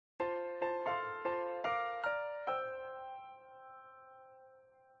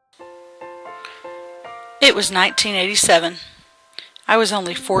It was 1987. I was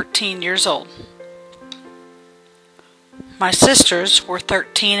only 14 years old. My sisters were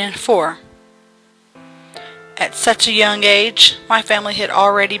 13 and 4. At such a young age, my family had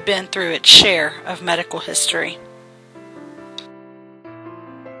already been through its share of medical history.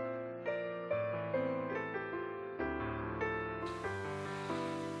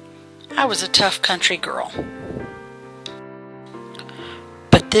 I was a tough country girl.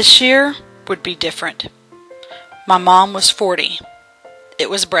 But this year would be different. My mom was 40. It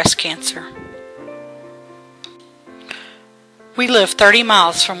was breast cancer. We lived 30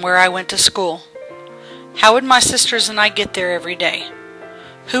 miles from where I went to school. How would my sisters and I get there every day?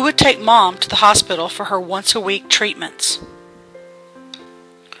 Who would take Mom to the hospital for her once-a-week treatments?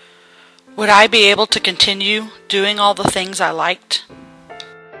 Would I be able to continue doing all the things I liked?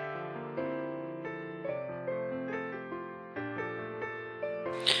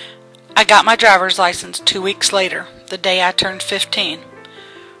 I got my driver's license 2 weeks later, the day I turned 15.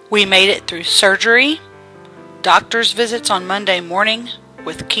 We made it through surgery, doctor's visits on Monday morning,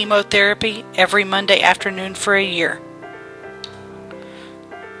 with chemotherapy every Monday afternoon for a year.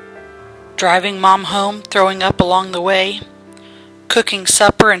 Driving Mom home, throwing up along the way, cooking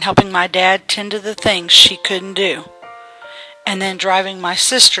supper and helping my dad tend to the things she couldn't do, and then driving my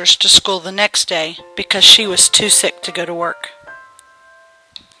sisters to school the next day because she was too sick to go to work.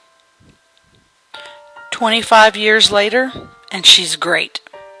 25 years later, and she's great.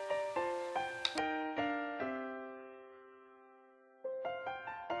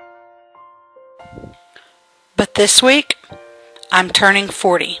 But this week, I'm turning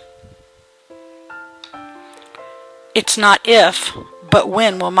 40. It's not if, but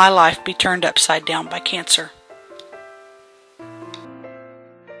when will my life be turned upside down by cancer?